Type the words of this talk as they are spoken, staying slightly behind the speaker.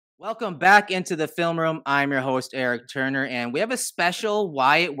Welcome back into the film room. I'm your host, Erik Turner, and we have a special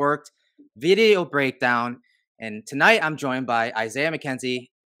Why It Worked video breakdown. And tonight I'm joined by Isaiah Mckenzie,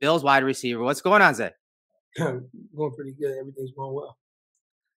 Bills wide receiver. What's going on, Zay? Going pretty good. Everything's going well.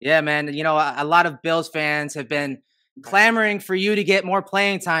 Yeah, man. You know, a lot of Bills fans have been clamoring for you to get more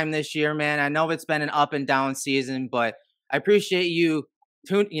playing time this year, man. I know it's been an up and down season, but I appreciate you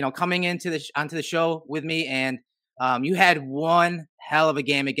coming onto the show with me. And you had one hell of a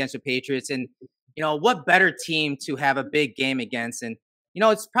game against the Patriots. And, what better team to have a big game against? And,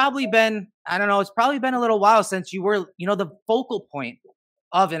 it's probably been, I don't know, it's probably been a little while since you were, the focal point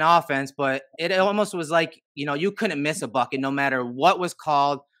of an offense, but it almost was like, you couldn't miss a bucket no matter what was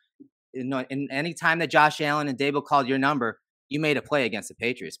called. In any time that Josh Allen and Dable called your number, you made a play against the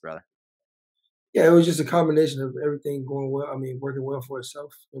Patriots, brother. Yeah, it was just a combination of everything going well. I mean, working well for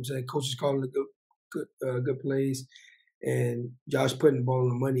itself. You know what I'm saying? Coaches calling the good plays, and Josh putting the ball on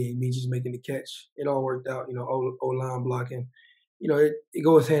the money and me just making the catch. It all worked out. O-line blocking. It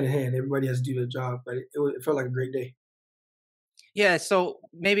goes hand in hand. Everybody has to do their job, but it felt like a great day. Yeah. So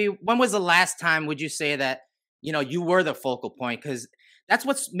maybe when was the last time would you say that, you were the focal point? Because that's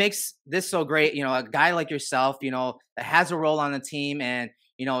what makes this so great. A guy like yourself, that has a role on the team and,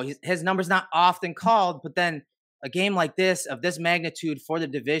 his number's not often called, but then a game like this of this magnitude for the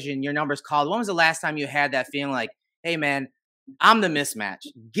division, your number's called. When was the last time you had that feeling like, hey man, I'm the mismatch.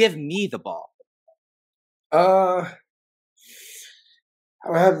 Give me the ball. I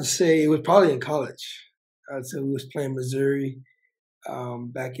would have to say it was probably in college. I'd say we was playing Missouri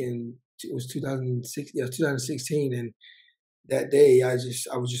back in it was 2006, 2016, and that day I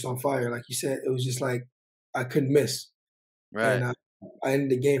was just on fire. Like you said, it was just like I couldn't miss. Right. And I ended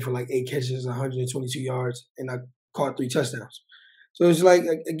the game for like 8 catches, 122 yards, and I caught 3 touchdowns. So it was like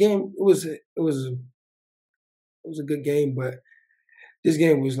a game. It was a good game, but this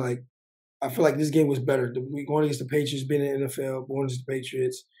game was like I feel like this game was better. We going against the Patriots, being in the NFL, going against the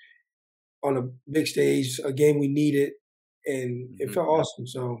Patriots on a big stage, a game we needed, and it felt awesome.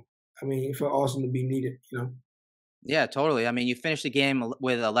 So I mean, it felt awesome to be needed. Yeah, totally. I mean, you finished the game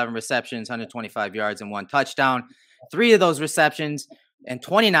with 11 receptions, 125 yards, and 1 touchdown. 3 of those receptions and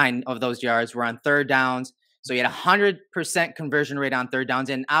 29 of those yards were on third downs. So you had 100% conversion rate on third downs.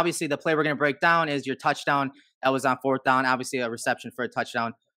 And obviously, the play we're going to break down is your touchdown that was on fourth down. Obviously, a reception for a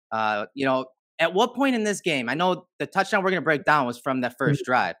touchdown. At what point in this game? I know the touchdown we're going to break down was from that first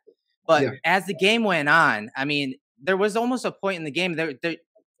drive, but as the game went on, I mean, there was almost a point in the game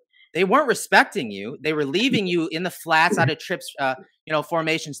they weren't respecting you. They were leaving you in the flats out of trips,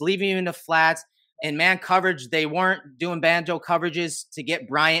 formations, leaving you in the flats. In man coverage, they weren't doing banjo coverages to get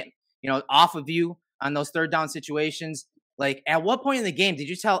Bryant, off of you on those third down situations. Like, at what point in the game did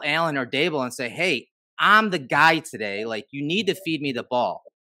you tell Allen or Dable and say, hey, I'm the guy today. Like, you need to feed me the ball?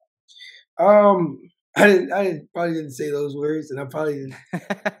 I probably didn't say those words, and I probably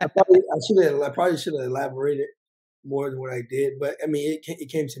should have elaborated more than what I did. But I mean, it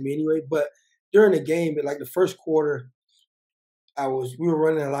came to me anyway. But during the game, like the first quarter, we were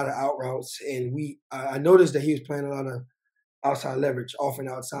running a lot of out routes, and I noticed that he was playing a lot of outside leverage, off and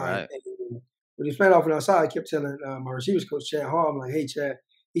outside. Right. And when he was playing off and outside, I kept telling my receivers coach Chad Hall, I'm like, hey Chad,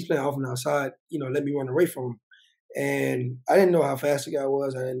 he's playing off and outside. Let me run away from him. And I didn't know how fast the guy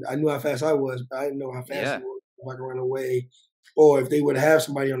was. I knew how fast I was, but I didn't know how fast he was, if I could run away, or if they would have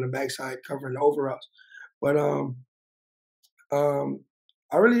somebody on the backside covering the over routes. But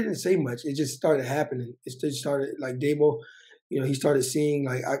I really didn't say much. It just started happening. It just started like Dable, he started seeing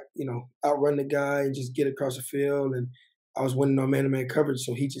like outrun the guy and just get across the field, and I was winning on man-to-man coverage,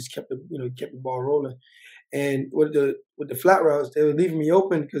 so he just kept the ball rolling. And with the flat routes, they were leaving me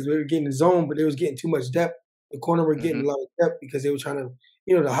open because we were getting the zone, but they was getting too much depth. The corner were getting a lot of depth because they were trying to,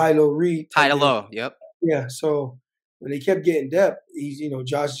 the high-low read. High to low, yep. Yeah, so when they kept getting depth,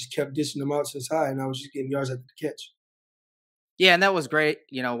 Josh just kept dishing them out to the side, and I was just getting yards after the catch. Yeah, and that was great.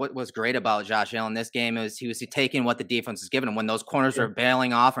 What was great about Josh Allen this game is he was taking what the defense was giving him. When those corners were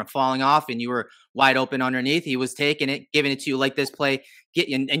bailing off and falling off and you were wide open underneath, he was taking it, giving it to you like this play,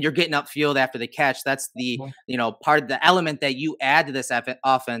 and you're getting upfield after the catch. That's the, part of the element that you add to this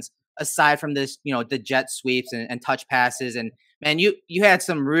offense, aside from this, the jet sweeps and touch passes. And, man, you had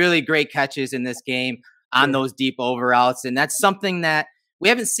some really great catches in this game on those deep over routes, and that's something that we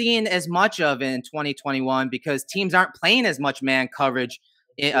haven't seen as much of in 2021 because teams aren't playing as much man coverage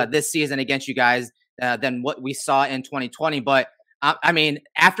this season against you guys than what we saw in 2020. But I mean,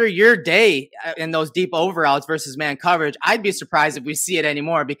 after your day in those deep over routes versus man coverage, I'd be surprised if we see it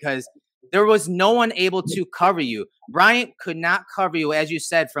anymore because there was no one able to cover you. Bryant could not cover you, as you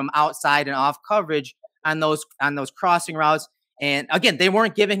said, from outside and off coverage on those crossing routes. And again, they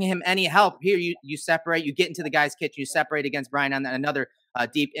weren't giving him any help. Here, you separate, you get into the guy's kitchen, you separate against Brian on another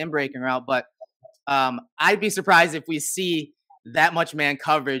deep in-breaking route. But I'd be surprised if we see that much man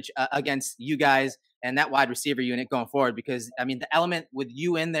coverage against you guys and that wide receiver unit going forward, because I mean, the element with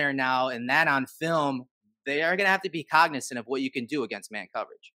you in there now and that on film, they are going to have to be cognizant of what you can do against man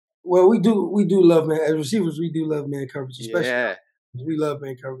coverage. Well, we do love man as receivers. We do love man coverage, especially Yeah. we love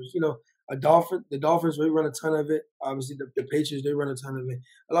man coverage. The Dolphins, they run a ton of it. Obviously, the Patriots, they run a ton of it.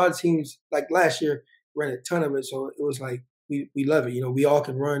 A lot of teams, like last year, ran a ton of it. So it was like we love it. We all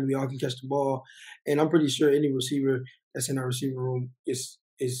can run, we all can catch the ball, and I'm pretty sure any receiver that's in our receiver room is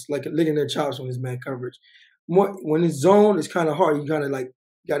like licking their chops when it's man coverage. When it's zone, it's kind of hard. You kind of like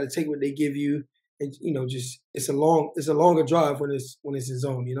got to take what they give you, and just it's a longer drive when it's in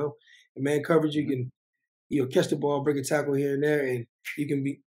zone. In man coverage, you can catch the ball, break a tackle here and there, and you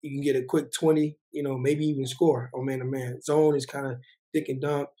can get a quick 20, maybe even score on man to man. Zone is kind of thick and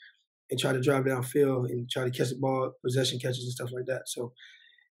dunk and try to drive downfield and try to catch the ball, possession catches and stuff like that. So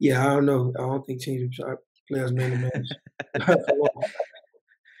yeah, I don't know. I don't think teams would play us man to man.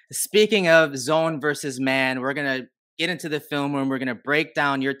 Speaking of zone versus man, we're going to get into the film room. We're going to break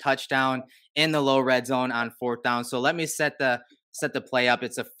down your touchdown in the low red zone on 4th down. So let me set the play up.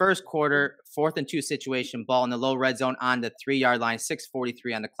 It's a first quarter, 4th and 2 situation, ball in the low red zone on the 3-yard line,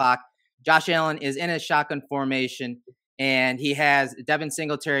 6:43 on the clock. Josh Allen is in a shotgun formation, and he has Devin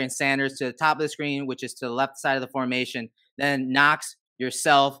Singletary and Sanders to the top of the screen, which is to the left side of the formation. Then Knox,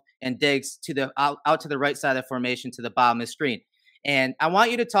 yourself, and Diggs to the out to the right side of the formation to the bottom of the screen. And I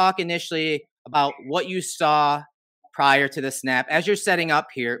want you to talk initially about what you saw prior to the snap as you're setting up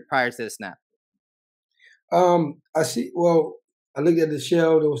here prior to the snap. I see. Well, I looked at the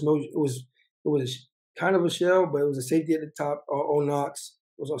shell. There was no. It was kind of a shell, but it was a safety at the top on Knox.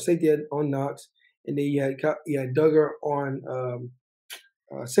 It was a safety on Knox, and then you had Duggar on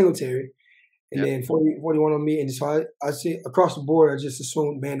Singletary, and then 41 on me. And so I see across the board. I just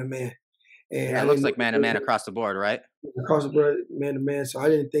assumed man to man. And it looks like man to man across the board, right? Across the board, man to man. So I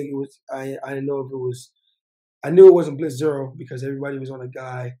didn't think it was. I didn't know if it was. I knew it wasn't blitz zero because everybody was on a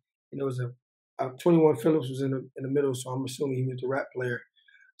guy, and there was a 21 Phillips was in the middle, so I'm assuming he was the rat player.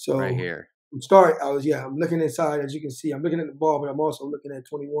 So right here, I'm looking inside, as you can see. I'm looking at the ball, but I'm also looking at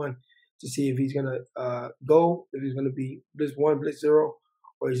 21 to see if he's gonna go, if he's gonna be blitz 1, blitz 0,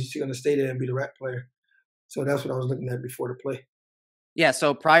 or is he gonna stay there and be the rat player. So that's what I was looking at before the play. Yeah,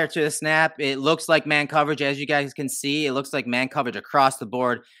 so prior to the snap, it looks like man coverage, as you guys can see. It looks like man coverage across the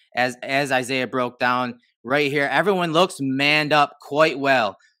board, as Isaiah broke down right here. Everyone looks manned up quite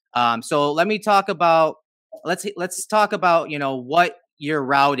well. So let me talk about let's talk about what your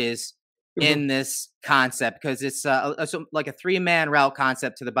route is in this concept, because it's like a 3-man route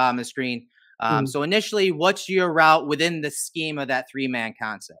concept to the bottom of the screen. So initially, what's your route within the scheme of that 3-man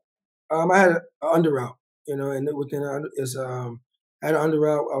concept? I had an under route, and within I had an under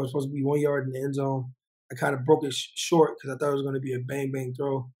route. I was supposed to be 1 yard in the end zone. I kind of broke it short because I thought it was going to be a bang bang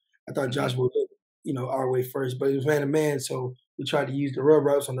throw. I thought Josh would look, our way first, but it was man to man, so we tried to use the rub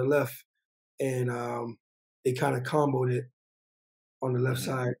routes on the left, and they kind of comboed it on the left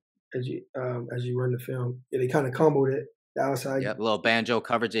side as you run the film. Yeah, they kind of comboed it the outside. Yep, a little banjo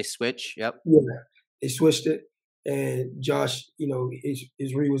coverage. They switch. Yep. Yeah, they switched it, and Josh,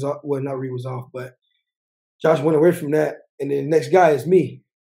 his read was off. Well, not read was off, but Josh went away from that, and then the next guy is me.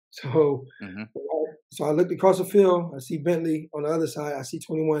 So, so I looked across the field. I see Bentley on the other side. I see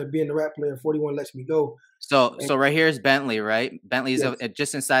 21 being the rat player. 41 lets me go. So right here is Bentley, right? Bentley's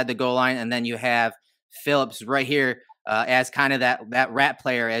just inside the goal line, and then you have Phillips right here as kind of that rat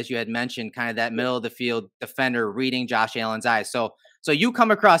player, as you had mentioned, kind of that middle of the field defender reading Josh Allen's eyes. So you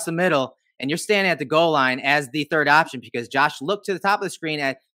come across the middle, and you're standing at the goal line as the third option because Josh looked to the top of the screen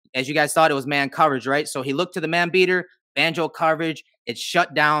as you guys thought it was man coverage, right? So he looked to the man beater, banjo coverage. It's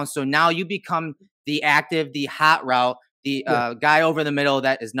shut down. So now you become the active, the hot route, the guy over the middle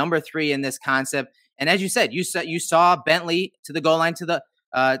that is number 3 in this concept. And as you said, you saw Bentley to the goal line,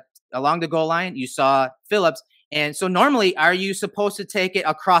 along the goal line. You saw Phillips. And so normally, are you supposed to take it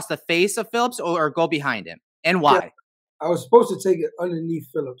across the face of Phillips or go behind him? And why? Yeah, I was supposed to take it underneath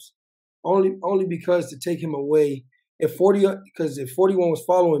Phillips, only because to take him away. If 41 was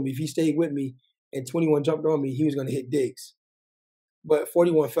following me, if he stayed with me and 21 jumped on me, he was going to hit Diggs. But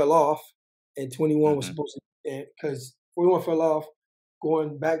 41 fell off, and 21 was supposed to, because 41 fell off,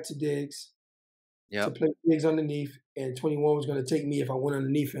 going back to Diggs to play Diggs underneath, and 21 was going to take me if I went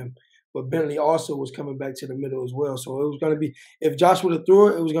underneath him. But Bentley also was coming back to the middle as well. So it was going to be, if Josh would have threw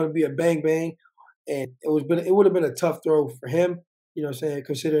it, it was going to be a bang bang, and it would have been a tough throw for him. You know what I'm saying?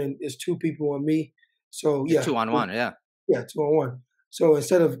 Considering it's 2 people on me. So yeah, 2-on-1, yeah. Yeah, 2-on-1. So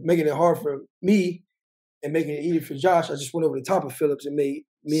instead of making it hard for me and making it easy for Josh, I just went over the top of Phillips and made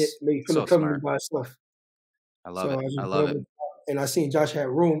So Phillips come to me smart. by himself. I love So it. I I just went love over it. the top, and I seen Josh had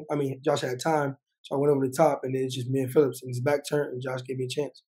room. I mean, Josh had time, so I went over the top, and then it's just me and Phillips, and his back turned, and Josh gave me a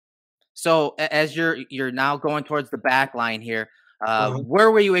chance. So as you're now going towards the back line here, Uh-huh.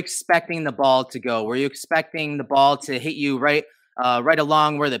 where were you expecting the ball to go? Were you expecting the ball to hit you right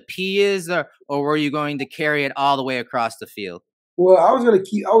along where the P is, or were you going to carry it all the way across the field? Well, I was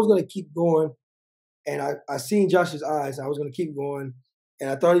gonna keep going, and I seen Josh's eyes. I was gonna keep going, and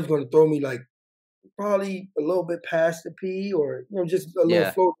I thought he was gonna throw me like probably a little bit past the P, or just a little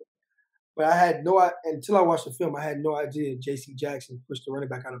Yeah. float. But I had no until I watched the film. I had no idea J.C. Jackson pushed the running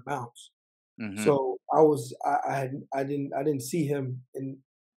back out of bounds. Hmm. So I didn't see him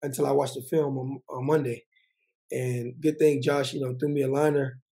until I watched the film on Monday. And good thing Josh, threw me a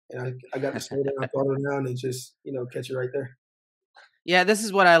liner, and I got to slow down, throttle down, and just catch it right there. Yeah, this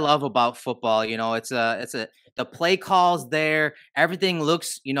is what I love about football. It's a the play calls there. Everything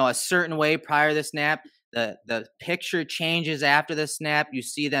looks, a certain way prior to the snap. The picture changes after the snap. You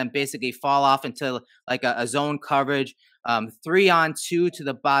see them basically fall off into like a zone coverage. 3-on-2 to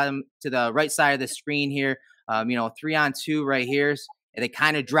the bottom to the right side of the screen here. 3-on-2 right here. And they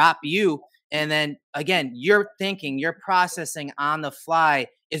kind of drop you. And then again, you're thinking, you're processing on the fly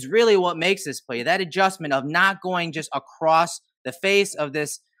is really what makes this play. That adjustment of not going just across the face of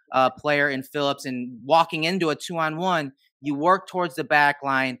this player in Phillips and walking into a 2-on-1, you work towards the back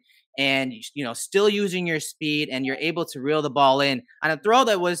line and still using your speed, and you're able to reel the ball in on a throw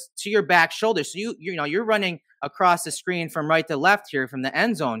that was to your back shoulder. So you're running across the screen from right to left here from the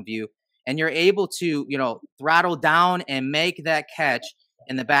end zone view, and you're able to throttle down and make that catch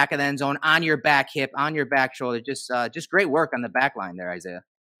in the back of the end zone on your back hip, on your back shoulder. Just great work on the back line there, Isaiah.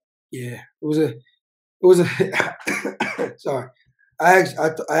 Yeah, it was a sorry. I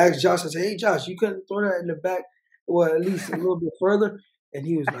asked Josh. I said, "Hey, Josh, you couldn't throw that in the back, well, at least a little bit further." And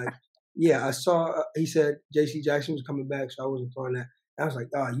he was like, "Yeah, I saw." He said J.C. Jackson was coming back, so I wasn't throwing that. And I was like,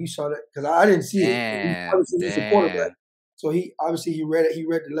 "Oh, you saw that?" Because I didn't see it. He Damn, obviously he's a quarterback, damn. so he obviously he read it. He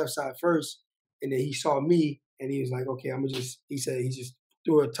read the left side first, and then he saw me, and he was like, "Okay, I'm gonna just." He said he just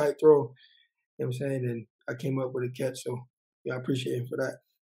threw a tight throw. You know what I'm saying? And I came up with a catch. So yeah, I appreciate him for that.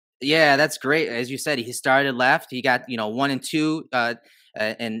 Yeah, that's great. As you said, he started left. He got 1 and 2,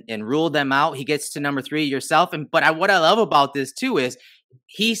 and ruled them out. He gets to number 3 yourself. And what I love about this too is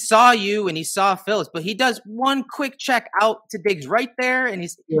he saw you and he saw Phillips, but he does one quick check out to Diggs right there. And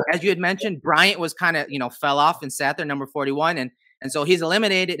he's, Yeah, as you had mentioned, Bryant was kind of fell off and sat there, number 41, and so he's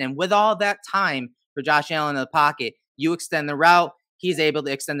eliminated. And with all that time for Josh Allen in the pocket, you extend the route. He's able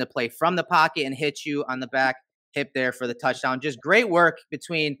to extend the play from the pocket and hit you on the back hip there for the touchdown. Just great work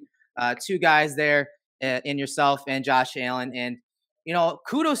between two guys there in yourself and Josh Allen. And,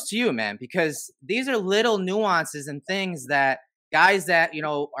 kudos to you, man, because these are little nuances and things that guys that,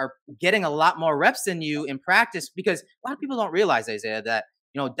 are getting a lot more reps than you in practice, because a lot of people don't realize, Isaiah, that,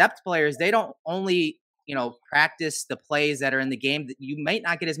 depth players, they don't only, practice the plays that are in the game, that you might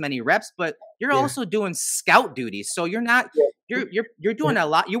not get as many reps, but you're yeah, also doing scout duties. So you're not, yeah, you're yeah, doing a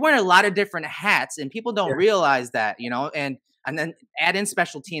lot. You're wearing a lot of different hats, and people don't yeah. realize that, and then add in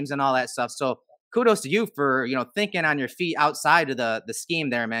special teams and all that stuff. So kudos to you for thinking on your feet outside of the scheme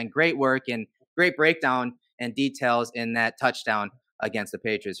there, man. Great work and great breakdown and details in that touchdown against the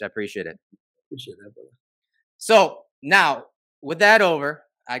Patriots. I appreciate it. Appreciate that, brother. So now, with that over,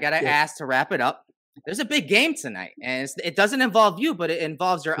 I gotta Yeah, ask to wrap it up. There's a big game tonight, and it doesn't involve you, but it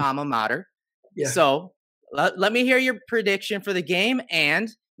involves your alma mater. yeah. So let me hear your prediction for the game and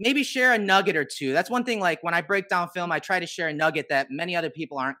maybe share a nugget or two. That's one thing. Like when I break down film, I try to share a nugget that many other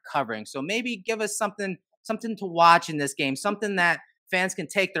people aren't covering. So maybe give us something to watch in this game, something that fans can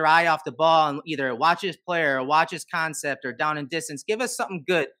take their eye off the ball and either watch his player or watch his concept or down in distance. Give us something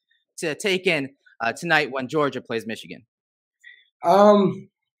good to take in tonight when Georgia plays Michigan. Um,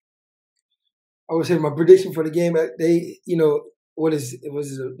 I would say my prediction for the game. What is it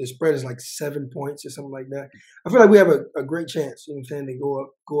was the spread is like 7 points or something like that. I feel like we have a great chance. You know what I'm saying? To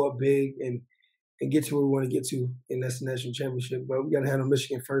go up big and get to where we want to get to, and that's the national championship. But we got to handle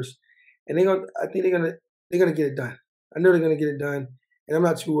Michigan first, and I think they're gonna get it done. I know they're gonna get it done, and I'm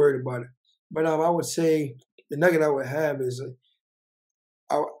not too worried about it. But I would say the nugget I would have is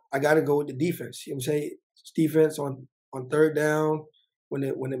I got to go with the defense. You know what I'm saying? It's defense on third down when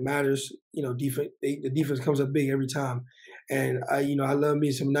it matters. Defense the defense comes up big every time, and I love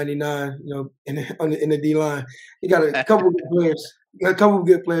me some 99. In the D line, you got a couple of good players. You got a couple of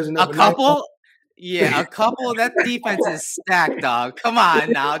good players in there, A but 99, couple? Yeah, a couple of that defense is stacked, dog. Come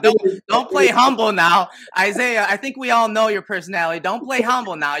on now. Don't play humble now. Isaiah, I think we all know your personality. Don't play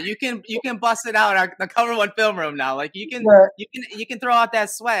humble now. You can bust it out the cover one film room now. Like Yeah, you can throw out that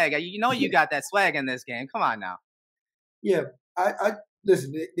swag. You know you got that swag in this game. Come on now. yeah. I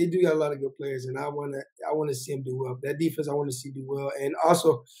listen. They do got a lot of good players, and I wanna see them do well. That defense, I want to see do well, and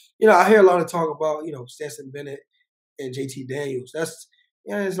also, I hear a lot of talk about Stetson Bennett and JT Daniels. That's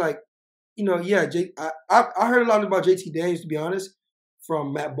it's like yeah. I heard a lot about JT Daniels, to be honest,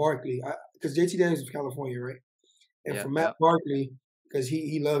 from Matt Barkley, because JT Daniels is from California, right? And Yep, from Matt yep, Barkley, because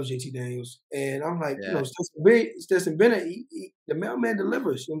he loves JT Daniels, and I'm like, yeah. Stetson Bennett, the mailman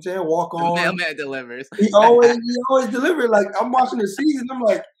delivers. You know what I'm saying? Walk The on. mailman delivers. He always delivered. Like I'm watching the season, I'm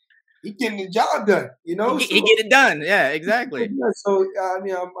like, he getting the job done. He So get it done. Yeah, yeah, exactly. so I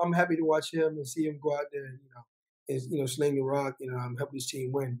mean, I'm happy to watch him and see him go out there and sling the rock. I'm helping his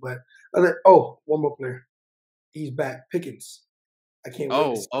team win. But one more player, he's back, Pickens. I can't wait to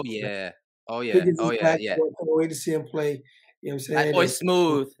Oh, see oh him play. yeah. Oh yeah. Pickens Oh is yeah. back. I Yeah. can't wait to see him play. You know what I'm That saying? boy's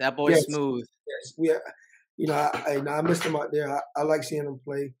smooth. That boy's Yes, smooth. yes, I missed him out there. I like seeing him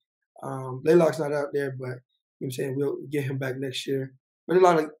play. Laylock's not out there, but I'm saying we'll get him back next year. But a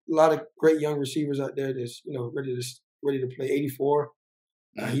lot of great young receivers out there that's ready to play. 84.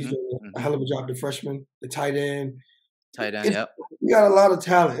 He's Mm-hmm. doing a Mm-hmm. hell of a job. The freshman, the tight end. Tight end. It's Yep. we got a lot of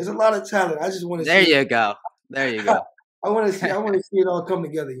talent. It's a lot of talent. I just want to There see it. you go. There you go. I want to see it all come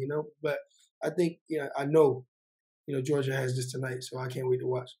together. But I think I know Georgia has this tonight, so I can't wait to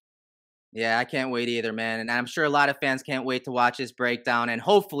watch. Yeah, I can't wait either, man. And I'm sure a lot of fans can't wait to watch this breakdown and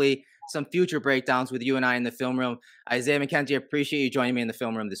hopefully some future breakdowns with you and I in the film room. Isaiah Mckenzie, appreciate you joining me in the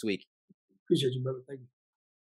film room this week. Appreciate you, brother. Thank you.